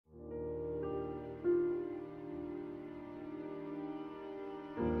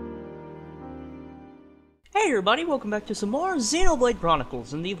Hey everybody, welcome back to some more Xenoblade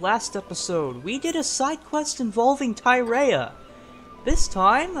Chronicles. In the last episode, we did a side quest involving Tyrea. This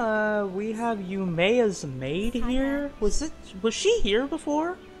time, we have Yumea's maid here. Was she here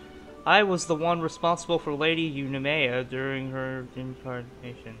before? I was the one responsible for Lady Yumea during her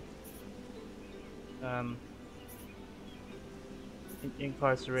incarnation.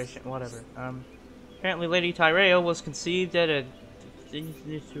 Incarceration, whatever. Apparently Lady Tyrea was conceived at a...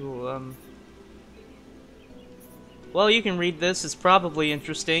 Well, you can read this, it's probably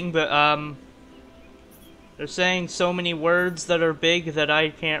interesting, but, they're saying so many words that are big that I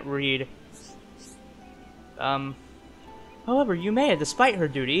can't read. However, Yumea, despite her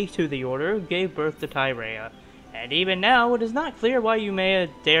duty to the Order, gave birth to Tyrea, and even now it is not clear why Yumea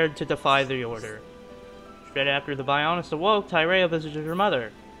dared to defy the Order. Straight after the Bionis awoke, Tyrea visited her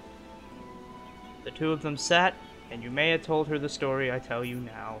mother. The two of them sat, and Yumea told her the story I tell you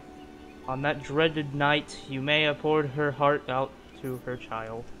now. On that dreaded night, Yumea poured her heart out to her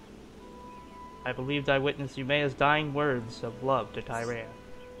child. I believed I witnessed Yumea's dying words of love to Tyrea.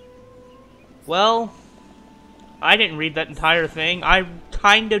 Well, I didn't read that entire thing. I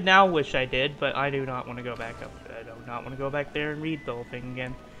kind of now wish I did, but I do not want to go back up. I do not want to go back there and read the whole thing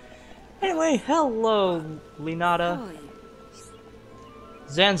again. Anyway, hello, Linata.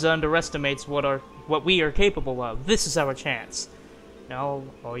 Zanza underestimates what we are capable of. This is our chance. Now,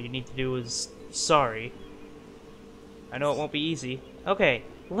 all you need to do is sorry. I know it won't be easy. Okay,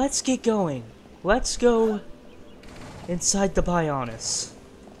 let's get going. Let's go inside the Bionis.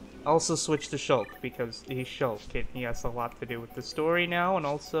 Also switch to Shulk, because he's Shulk, and he has a lot to do with the story now, and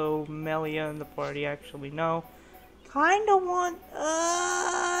also Melia and the party actually know. Kinda want,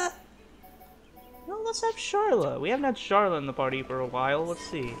 no, let's have Charla. We haven't had Charla in the party for a while, let's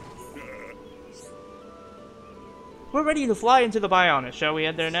see. We're ready to fly into the Bionis. Shall we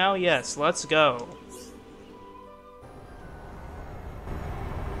head there now? Yes, let's go.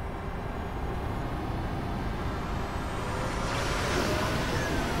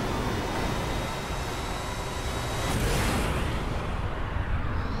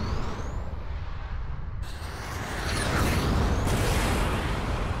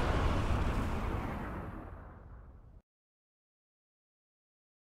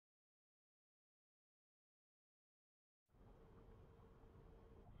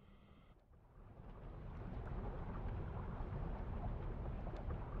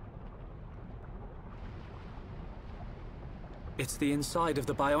 It's the inside of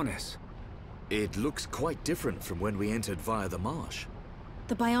the Bionis. It looks quite different from when we entered via the marsh.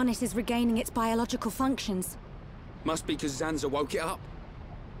 The Bionis is regaining its biological functions. Must be because Zanza woke it up.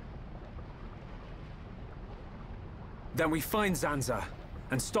 Then we find Zanza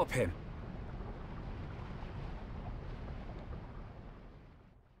and stop him.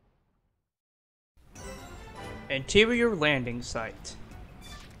 Interior landing site.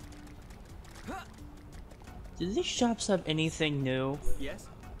 Do these shops have anything new? Yes.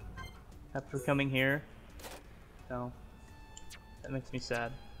 After coming here? No. That makes me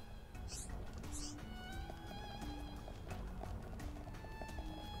sad.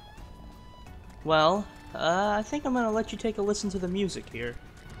 Well, I think I'm gonna let you take a listen to the music here.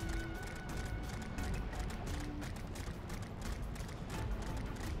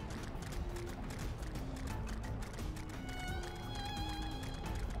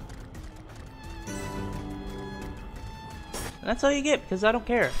 That's all you get, because I don't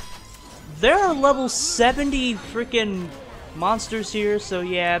care. There are level 70 freaking monsters here, so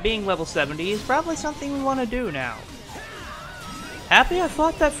yeah, being level 70 is probably something we want to do now. Happy I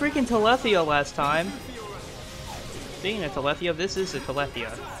fought that freaking Telethia last time. Being a Telethia, this is a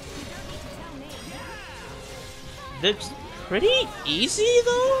Telethia. That's pretty easy,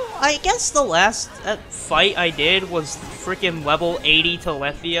 though? I guess the last fight I did was freaking level 80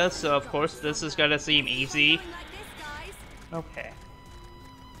 Telethia, so of course this is gonna seem easy. Okay.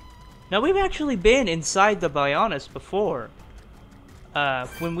 Now, we've actually been inside the Bionis before.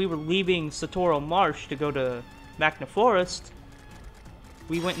 When we were leaving Satoral Marsh to go to Magna Forest,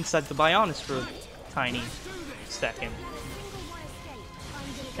 we went inside the Bionis for a tiny second.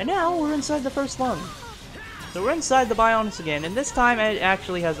 And now, we're inside the first lung. So we're inside the Bionis again, and this time it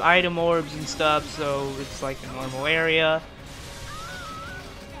actually has item orbs and stuff, so it's like a normal area.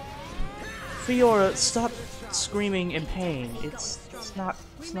 Fiora, stop screaming in pain. It's not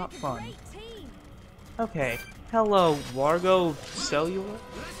fun. Okay. Hello, Wargo Cellular?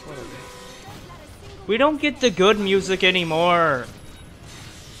 Whatever. We don't get the good music anymore.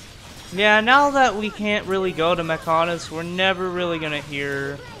 Yeah, now that we can't really go to Mechonis, we're never really gonna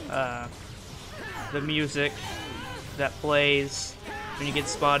hear the music that plays when you get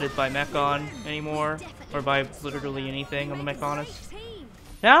spotted by Mechon anymore. or by literally anything on the Bionis.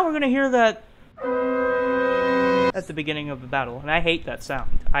 Now we're gonna hear that at the beginning of the battle, and I hate that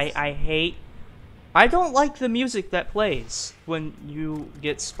sound. I don't like the music that plays when you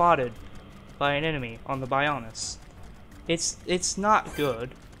get spotted by an enemy on the Bionis. It's not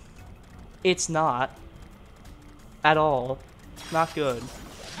good. It's not at all. Not good.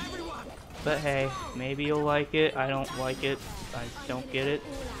 But hey, maybe you'll like it. I don't like it. I don't get it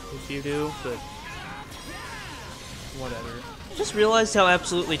if you do, but whatever. I just realized how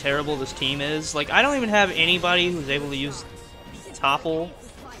absolutely terrible this team is. Like, I don't even have anybody who's able to use Topple.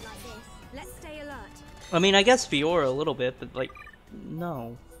 I mean, I guess Fiora a little bit, but like,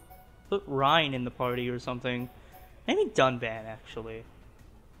 no. Put Ryan in the party or something. Maybe Dunban, actually.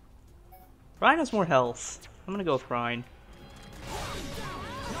 Ryan has more health. I'm gonna go with Ryan.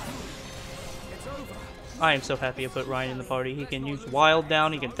 I am so happy I put Ryan in the party. He can use Wild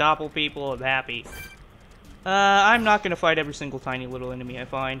Down, he can topple people, I'm happy. I'm not gonna fight every single tiny little enemy I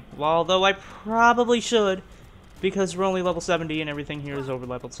find. Although I probably should, because we're only level 70 and everything here is over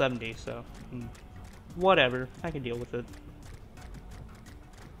level 70, so... whatever, I can deal with it.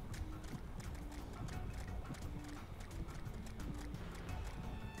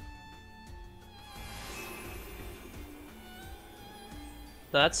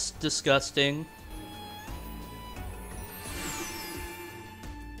 That's disgusting.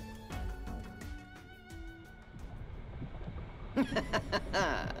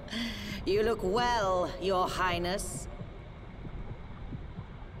 You look well, Your Highness.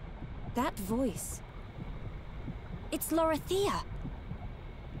 That voice. It's Lorithia.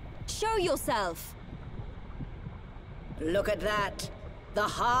 Show yourself. Look at that. The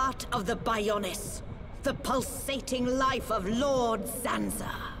heart of the Bionis. The pulsating life of Lord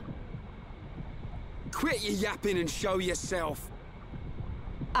Zanza. Quit your yapping and show yourself.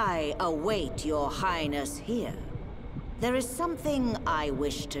 I await Your Highness here. There is something I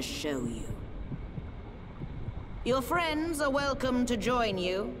wish to show you. Your friends are welcome to join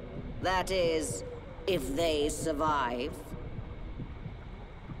you. That is, if they survive.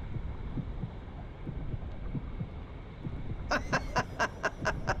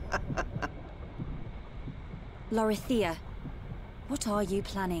 Lorithia, what are you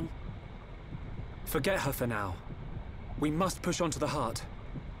planning? Forget her for now. We must push on to the heart.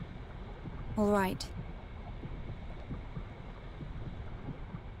 All right.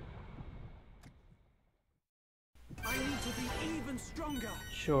 I need to be even stronger.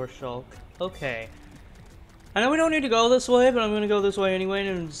 Sure, Shulk. Okay. I know we don't need to go this way, but I'm gonna go this way anyway,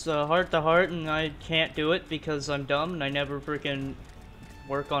 and it's heart to heart, and I can't do it because I'm dumb, and I never freaking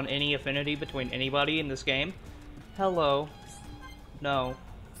work on any affinity between anybody in this game. Hello. No.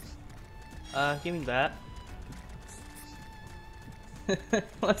 Give me that.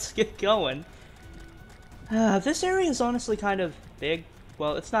 Let's get going. This area is honestly kind of big.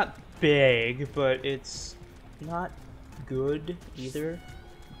 Well, it's not big, but it's not good either.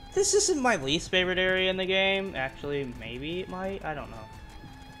 This isn't my least favorite area in the game. Actually, maybe it might. I don't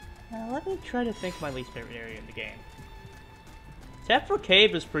know. Let me try to think of my least favorite area in the game. Tephra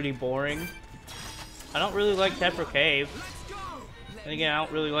Cave is pretty boring. I don't really like Tephra Cave. And again, I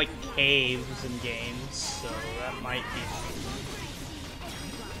don't really like caves in games, so that might be...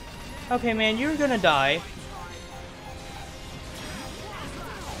 Okay, man, you're gonna die.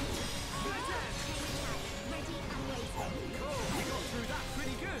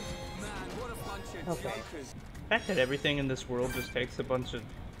 Okay. The fact that everything in this world just takes a bunch of,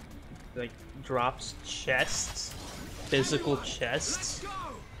 like, drops chests, physical chests,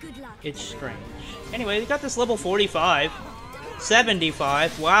 it's strange. Anyway, we got this level 45,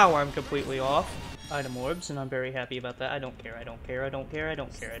 75, wow, I'm completely off. Item orbs, and I'm very happy about that. I don't care, I don't care, I don't care, I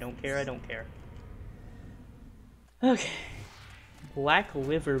don't care, I don't care, I don't care. Okay. Black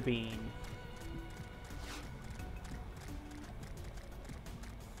liver bean.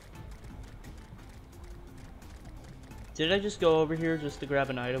 Did I just go over here just to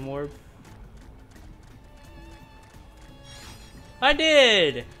grab an item orb? I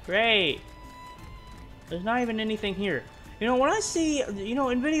did! Great! There's not even anything here. You know, when I see, you know,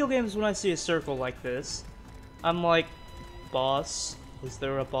 in video games when I see a circle like this, I'm like, boss? Is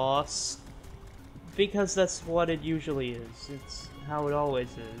there a boss? Because that's what it usually is. It's how it always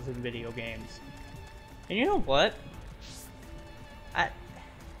is in video games. And you know what? I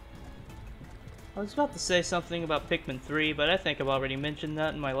was about to say something about Pikmin 3, but I think I've already mentioned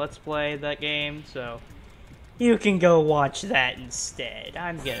that in my Let's Play of that game, so... You can go watch that instead.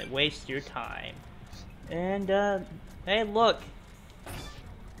 I'm gonna waste your time. And, hey, look.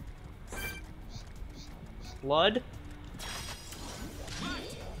 Blood?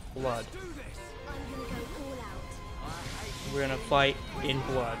 Blood. We're gonna fight in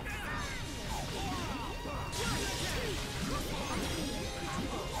blood.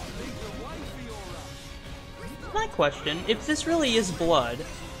 My question, if this really is blood,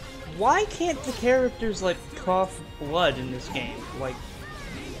 why can't the characters, like, cough blood in this game? Like,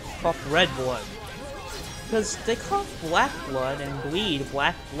 cough red blood? Because they cough black blood and bleed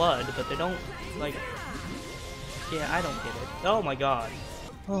black blood, but they don't, like... Yeah, I don't get it. Oh my god.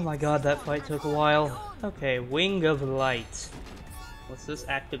 Oh my god, that fight took a while. Okay, Wing of Light. What's this?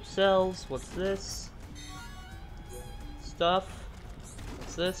 Active cells. What's this? Stuff.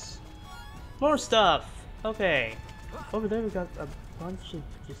 What's this? More stuff! Okay. Over there we got a bunch of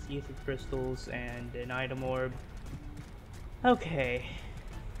just ether crystals and an item orb. Okay.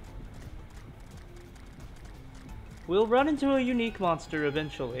 We'll run into a unique monster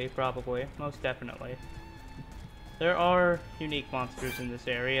eventually, probably. Most definitely. There are unique monsters in this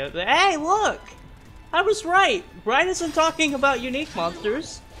area. Hey, look! I was right! Brian isn't talking about unique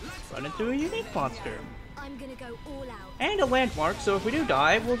monsters. Run into a unique monster. I'm gonna go all out. And a landmark, so if we do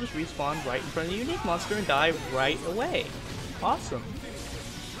die, we'll just respawn right in front of the unique monster and die right away. Awesome.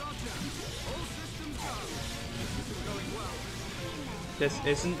 This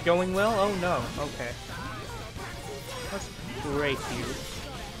isn't going well? Oh no, okay. Let's break you.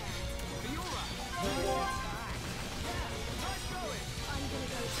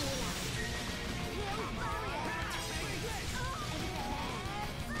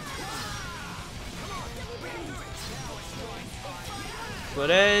 Split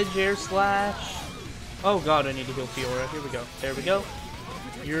edge, air slash. Oh god, I need to heal Fiora. Here we go. There we go.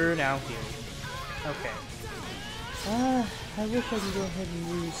 You're now healed. Okay. I wish I could go ahead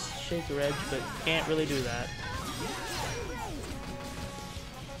and use Shaker Edge, but can't really do that.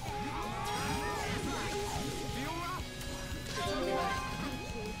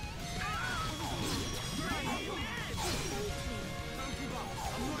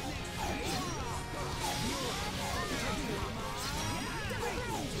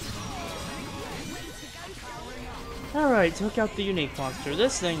 Alright, took out the unique monster.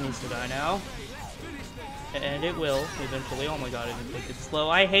 This thing needs to die now. And it will, eventually. Oh my god, it inflicted slow.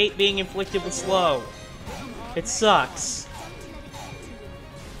 I hate being inflicted with slow. It sucks.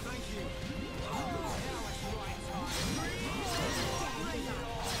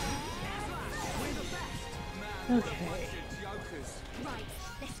 Okay. Right,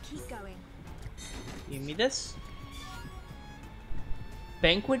 let's keep going. Give me this.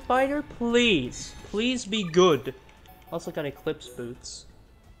 Banquet Biter, please. Please be good. Also got Eclipse Boots.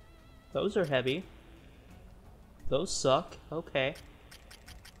 Those are heavy. Those suck. Okay.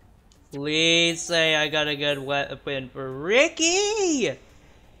 Please say I got a good weapon for Ricky!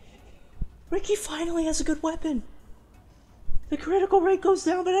 Ricky finally has a good weapon! The critical rate goes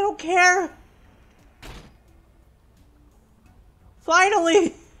down, but I don't care!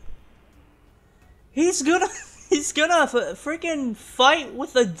 Finally! He's gonna freaking fight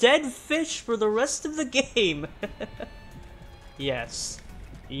with a dead fish for the rest of the game! Yes.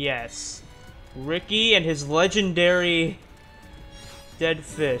 Yes. Ricky and his legendary dead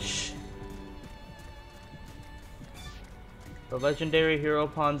fish. The legendary hero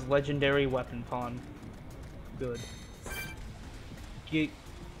pawn's legendary weapon pawn. Good. Gigas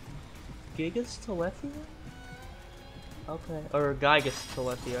Telethia? Okay. Or Gigas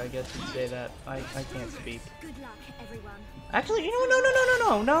Telethia, I guess you'd say that. I can't speak. Good luck, everyone. Actually, you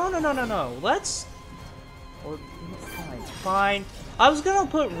know, no. Let's... Or, fine. I was gonna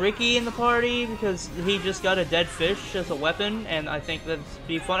put Ricky in the party because he just got a dead fish as a weapon, and I think that'd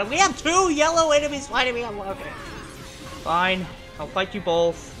be fun. We have 2 yellow enemies fighting me. Okay. Fine. I'll fight you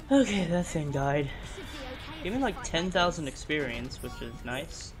both. Okay, that thing died. Give me like 10,000 experience, which is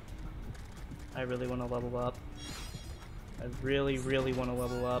nice. I really want to level up. I really want to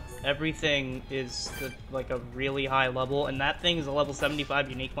level up. Everything is like a really high level, and that thing is a level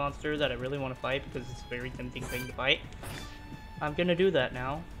 75 unique monster that I really want to fight because it's a very tempting thing to fight. I'm gonna do that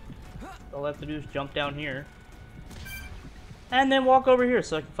now. All I have to do is jump down here. And then walk over here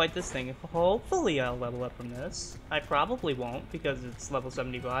so I can fight this thing. Hopefully I'll level up from this. I probably won't because it's level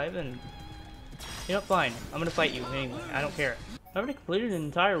 75 and... You know, fine. I'm gonna fight you anyway. I don't care. I already completed an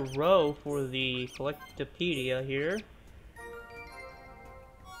entire row for the Collectopedia here.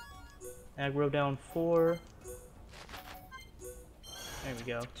 Aggro down 4. There we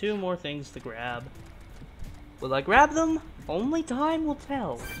go. 2 more things to grab. Will I grab them? Only time will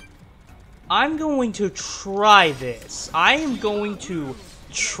tell. I'm going to try this. I am going to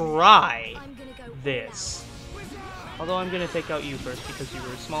try this. Although I'm going to take out you first because you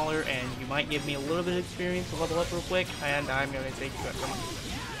were smaller and you might give me a little bit of experience to level up real quick. And I'm going to take you out. Come on.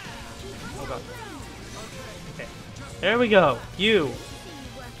 Oh god. Okay. There we go. You.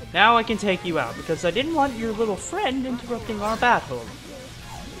 Now I can take you out, because I didn't want your little friend interrupting our battle.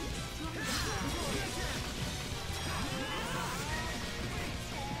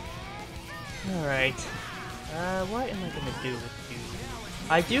 Alright. What am I gonna do with you?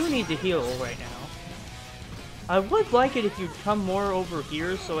 I do need to heal right now. I would like it if you'd come more over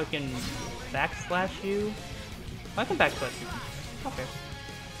here so I can backslash you. I can backslash you. Okay.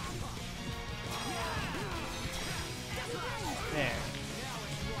 There.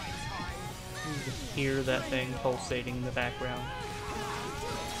 You can just hear that thing pulsating in the background.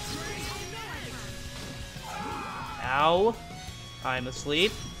 Ow. I'm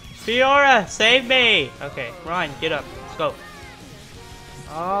asleep. Fiora, save me! Okay, Ryan, get up. Let's go.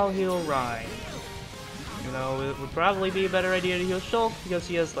 I'll heal Ryan. You know, it would probably be a better idea to heal Shulk because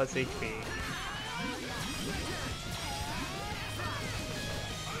he has less HP.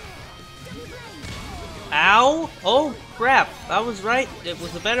 Ow! Oh, crap. I was right. It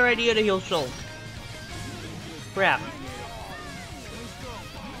was a better idea to heal Shulk. Crap.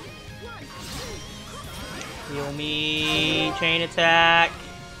 Heal me. Chain attack.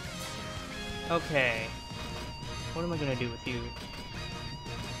 Okay. What am I gonna do with you?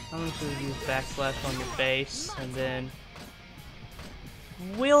 I'm going to use backslash on your face, and then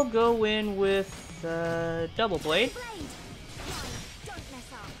we'll go in with double blade.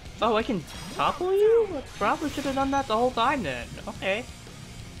 Oh, I can topple you? I probably should have done that the whole time then. Okay.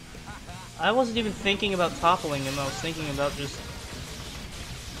 I wasn't even thinking about toppling him, I was thinking about just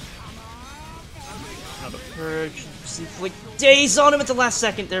another purge. Like days on him at the last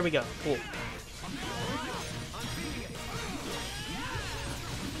second. There we go. Cool.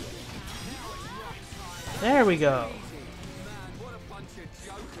 There we go.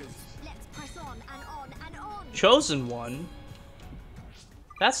 Chosen one?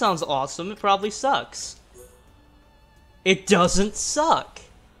 That sounds awesome. It probably sucks. It doesn't suck.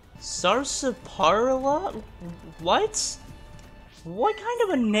 Sarsaparilla? What? What kind of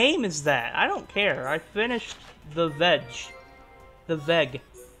a name is that? I don't care. I finished the veg. The veg.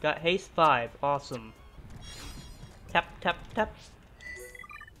 Got haste 5. Awesome. Tap, tap, tap.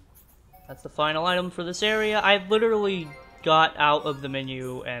 That's the final item for this area. I literally got out of the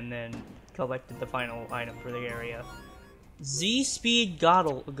menu and then collected the final item for the area. Z-Speed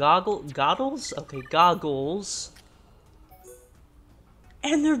goggles? Okay, goggles.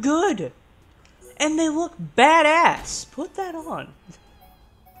 And they're good! And they look badass! Put that on.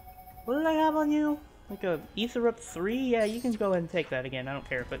 What did I have on you? Like a Ether Up 3? Yeah, you can go ahead and take that again, I don't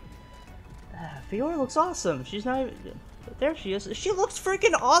care, but... Fiora looks awesome. She's not even... There she is. She looks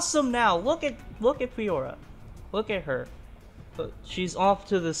freaking awesome now! Look at Fiora. Look at her. She's off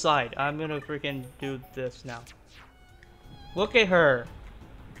to the side. I'm gonna freaking do this now. Look at her.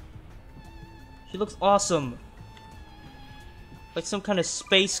 She looks awesome. Like some kind of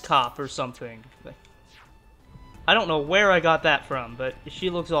space cop or something. I don't know where I got that from, but she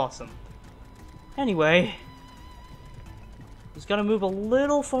looks awesome. Anyway. Just gotta move a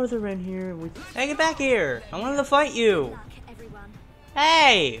little farther in here. Hey, get back here! I wanted to fight you!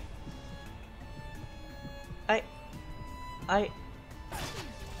 Hey!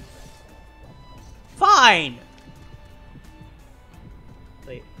 Fine!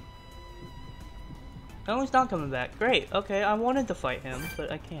 Wait. Oh, he's not coming back. Great, okay, I wanted to fight him,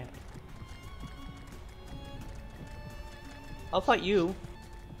 but I can't. I'll fight you.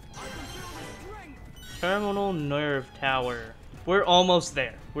 Terminal Nerve Tower. We're almost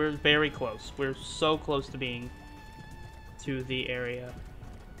there. We're very close. We're so close to being to the area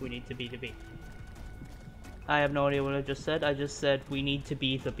we need to be. I have no idea what I just said. I just said we need to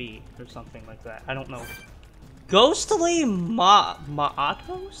be the bee or something like that. I don't know. Ghostly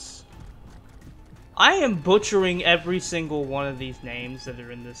Maatos? I am butchering every single one of these names that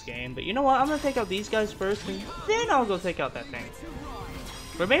are in this game, but you know what? I'm gonna take out these guys first, and then I'll go take out that thing.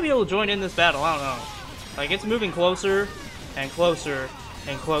 Or maybe it'll join in this battle, I don't know. Like, it's moving closer, and closer,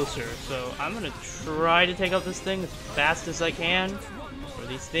 and closer, so I'm gonna try to take out this thing as fast as I can. Or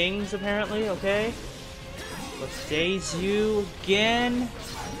these things, apparently, okay? Let's daze you again.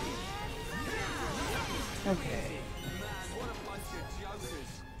 Okay.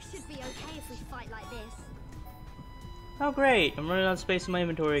 Oh great, I'm running out of space in my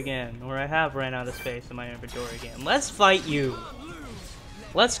inventory again. Or I have ran out of space in my inventory again. Let's fight you!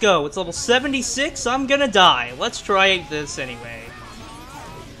 Let's go, it's level 76, I'm gonna die. Let's try this anyway.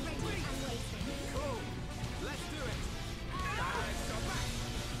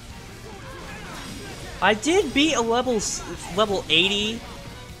 I did beat a level 80,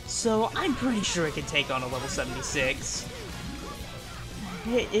 so I'm pretty sure I can take on a level 76.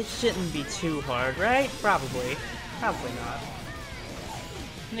 It shouldn't be too hard, right? Probably. Probably not.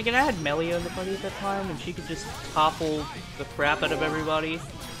 And again, I had Melia in the party at that time, and she could just topple the crap out of everybody.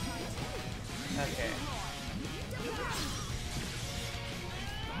 Okay.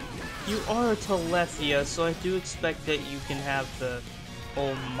 You are a Telethia, so I do expect that you can have the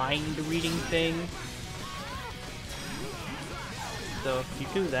whole mind-reading thing. So if you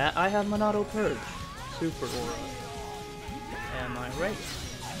do that, I have Monado Purge. Super Aura. Am I right?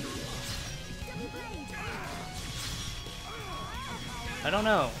 I don't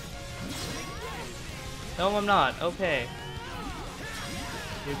know. No, I'm not. Okay.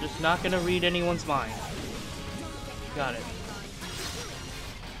 You're just not gonna read anyone's mind. Got it.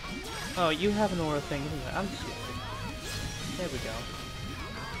 Oh, you have an aura thing. I'm stupid. There we go.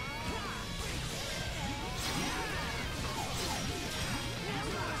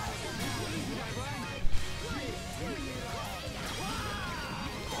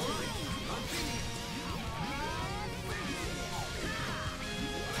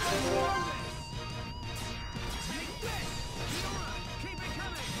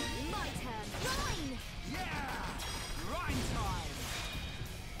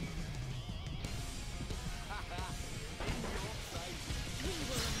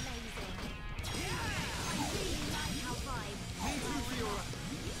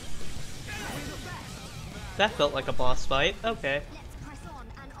 That felt like a boss fight. Okay.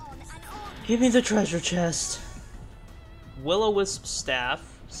 Give me the treasure chest. Will-O-Wisp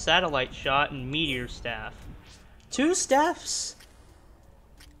staff, satellite shot, and meteor staff. 2 staffs?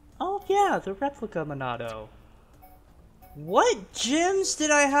 Oh yeah, the replica Monado. What gems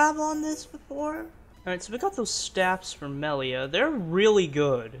did I have on this before? Alright, so we got those staffs from Melia. They're really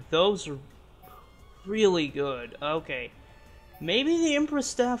good. Those are really good. Okay. Maybe the Empress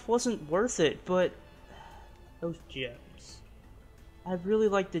staff wasn't worth it, but those gems. I really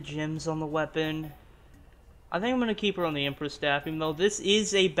like the gems on the weapon. I think I'm gonna keep her on the Empress staff, even though this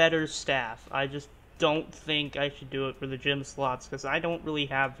is a better staff. I just don't think I should do it for the gem slots, because I don't really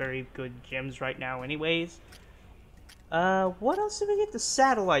have very good gems right now anyways. What else did we get? The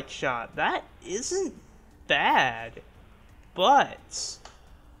satellite shot. That isn't bad. But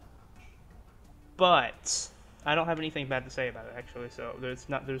I don't have anything bad to say about it, actually, so there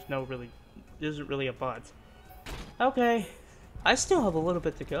isn't really a but. Okay, I still have a little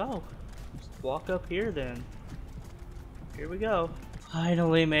bit to go. Just walk up here then. Here we go.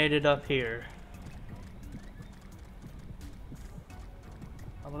 Finally made it up here.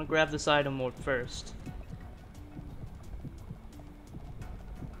 I'm gonna grab this item more first.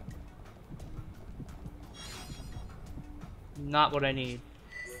 Not what I need.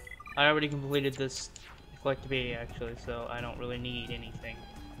 I already completed this collectivity actually, so I don't really need anything.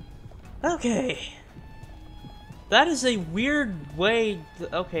 Okay. That is a weird way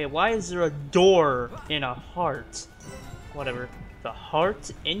to, okay, why is there a door in a heart? Whatever. The heart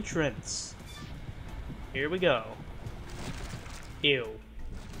entrance. Here we go. Ew.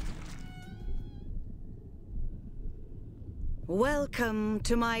 Welcome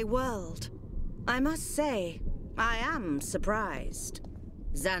to my world. I must say, I am surprised.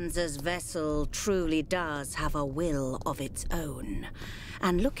 Zanza's vessel truly does have a will of its own,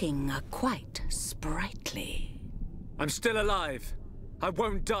 and looking quite sprightly. I'm still alive. I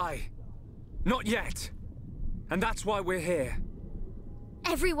won't die. Not yet. And that's why we're here.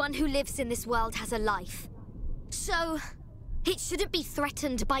 Everyone who lives in this world has a life. So, it shouldn't be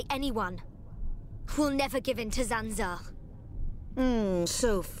threatened by anyone. We'll never give in to Zanza.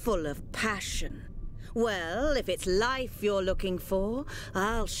 So full of passion. Well, if it's life you're looking for,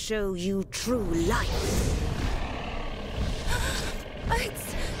 I'll show you true life.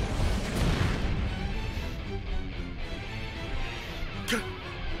 It's...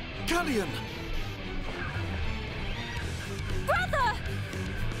 Callion! Brother!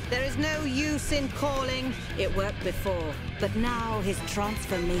 There is no use in calling. It worked before, but now his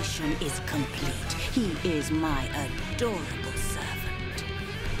transformation is complete. He is my adorable servant.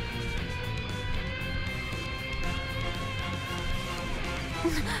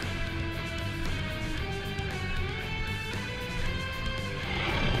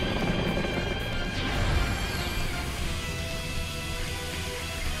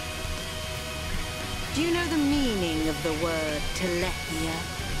 Do you know the meaning of the word Telethia?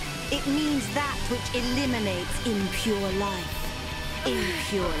 It means that which eliminates impure life.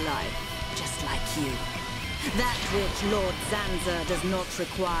 Impure life, just like you. That which Lord Zanza does not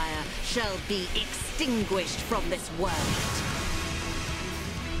require shall be extinguished from this world.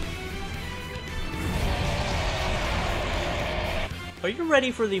 Are you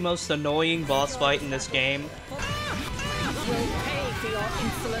ready for the most annoying boss fight in this game? You'll pay for your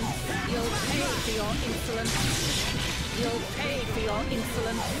insolence. You'll pay for your insolence. You'll pay for your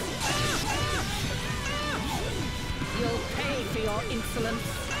insolence. You'll pay for your insolence.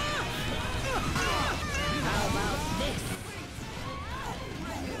 How about this?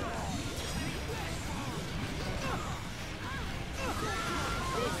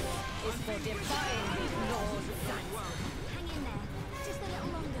 This is for defying the Lord. Hang in there. Just a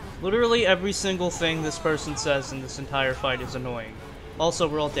little longer. Literally every single thing this person says in this entire fight is annoying. Also,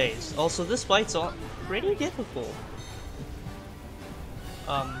 we're all dazed. Also, this fight's all pretty difficult.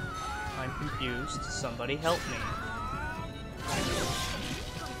 I'm confused. Somebody help me.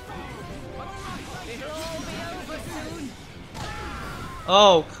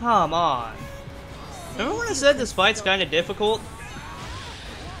 Oh, come on. Remember when I said this fight's kind of difficult?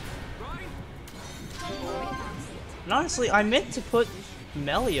 And honestly, I meant to put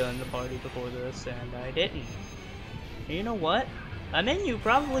Melia in the party before this, and I didn't. And you know what? A menu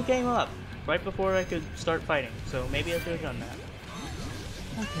probably came up right before I could start fighting, so maybe I should have done that.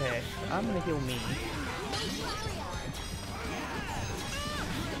 Okay, I'm gonna heal me.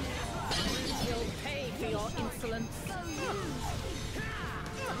 You'll pay for your insolence.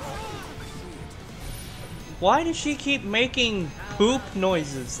 Why does she keep making poop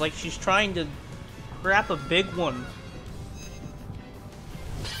noises like she's trying to crap a big one?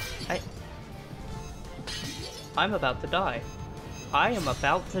 I'm about to die. I am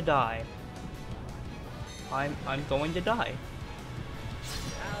about to die. I'm going to die.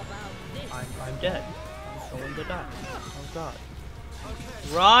 I'm dead. I'm going to die. Oh god.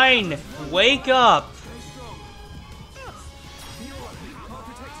 Rhine! Wake up!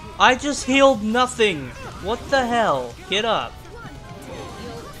 I just healed nothing! What the hell? Get up.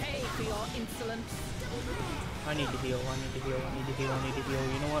 You'll pay for your insolence. I need to heal, I need to heal, I need to heal, I need to heal.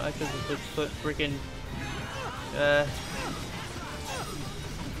 You know what? I should have put freaking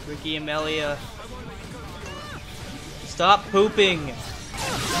Ricky and Melia. Stop pooping!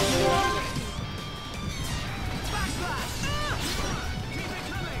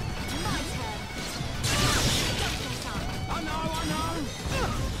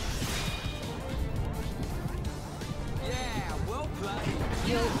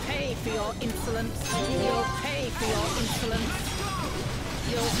 You'll pay for your insolence. You'll pay for your insolence.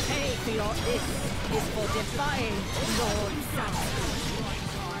 You'll pay for your this is for defying Lord Sanctus.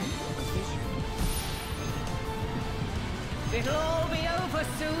 It'll all be over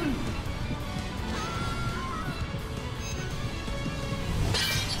soon.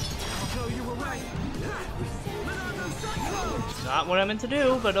 Not what I meant to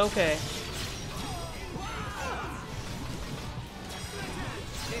do, but okay.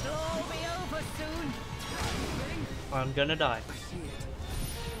 It'll all be over soon. I'm gonna die.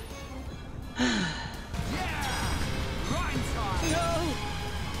 No!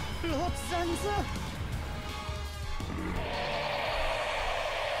 Lord Sansa!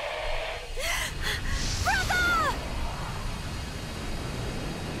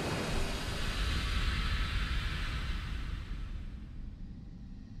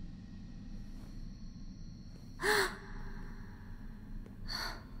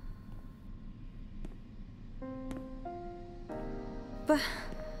 Brother!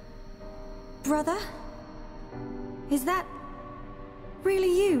 Brother? Is that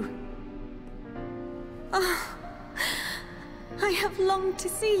really you? Oh, I have longed to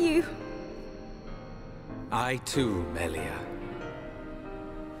see you. I too, Melia.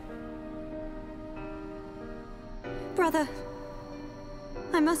 Brother,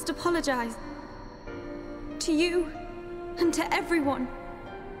 I must apologize. To you and to everyone.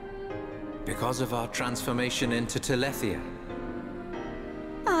 Because of our transformation into Telethia.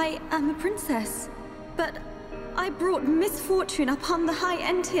 I am a princess, but I brought misfortune upon the High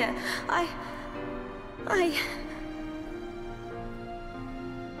End here.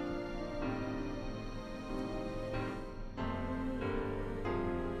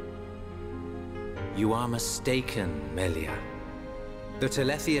 You are mistaken, Melia. The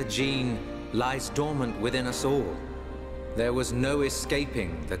Telethia gene lies dormant within us all. There was no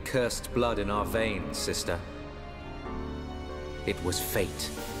escaping the cursed blood in our veins, sister. It was fate.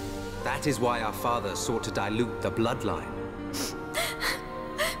 That is why our father sought to dilute the bloodline.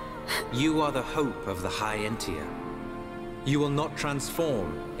 You are the hope of the High Entia. You will not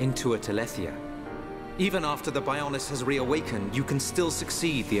transform into a Telethia. Even after the Bionis has reawakened, you can still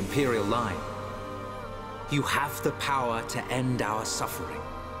succeed the Imperial line. You have the power to end our suffering.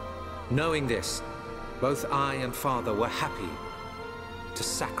 Knowing this, both I and Father were happy to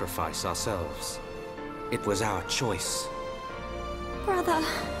sacrifice ourselves. It was our choice. Brother.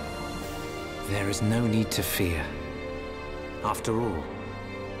 There is no need to fear. After all,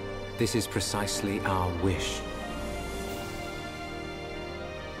 this is precisely our wish.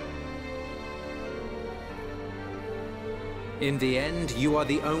 In the end, you are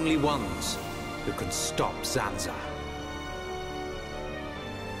the only ones who can stop Zanza.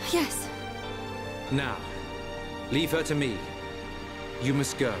 Yes. Now, leave her to me. You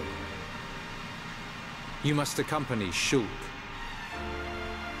must go. You must accompany Shulk.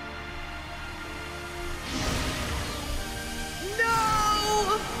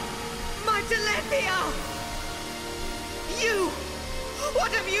 No! My Telethia! You!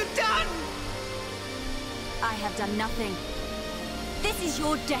 What have you done? I have done nothing. This is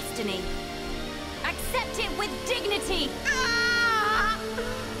your destiny. Accept it with dignity! Ah!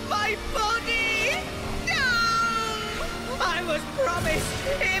 My body! No! I was promised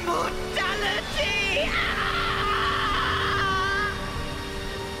immortality! Ah!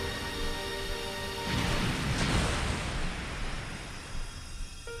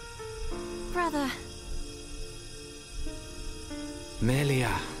 Brother.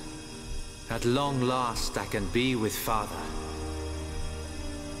 Melia, at long last I can be with Father.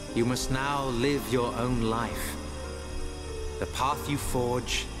 You must now live your own life. The path you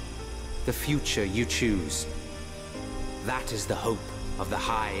forge, the future you choose. That is the hope of the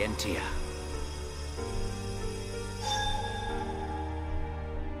High Entia.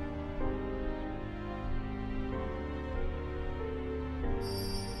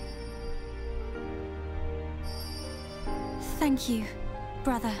 Thank you,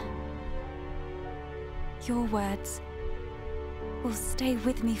 brother. Your words will stay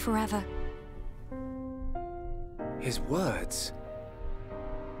with me forever. His words?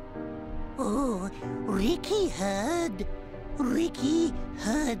 Oh, Ricky heard. Ricky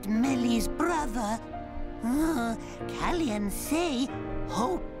heard Melly's brother. Oh, Callian say,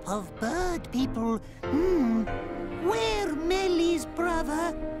 hope of bird people. Where Melly's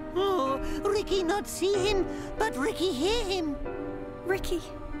brother? Oh, Ricky not see him, but Ricky hear him. Ricky.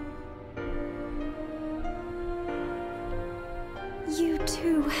 You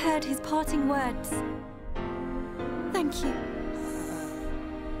too heard his parting words. Thank you.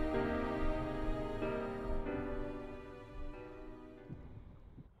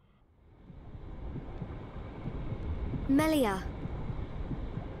 Melia.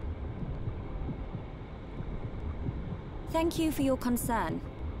 Thank you for your concern.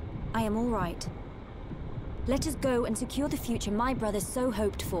 I am all right. Let us go and secure the future my brother so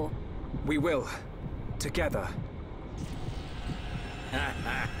hoped for. We will. Together.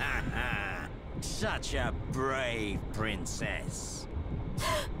 Such a brave princess.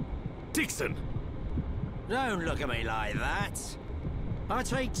 Dixon! Don't look at me like that. I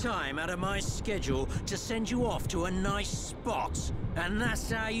take time out of my schedule to send you off to a nice spot, and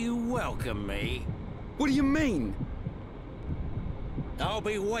that's how you welcome me. What do you mean? I'll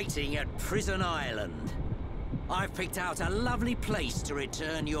be waiting at Prison Island. I've picked out a lovely place to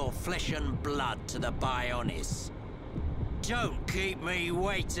return your flesh and blood to the Bionis. Don't keep me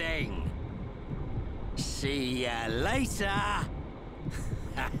waiting. See ya later.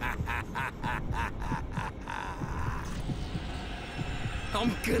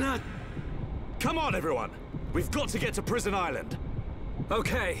 I'm gonna... Come on, everyone! We've got to get to Prison Island.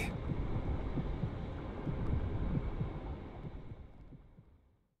 Okay.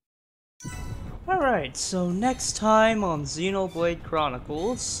 Alright, so next time on Xenoblade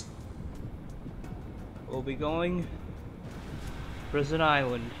Chronicles, we'll be going Prison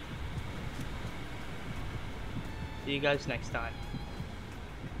Island. See you guys next time.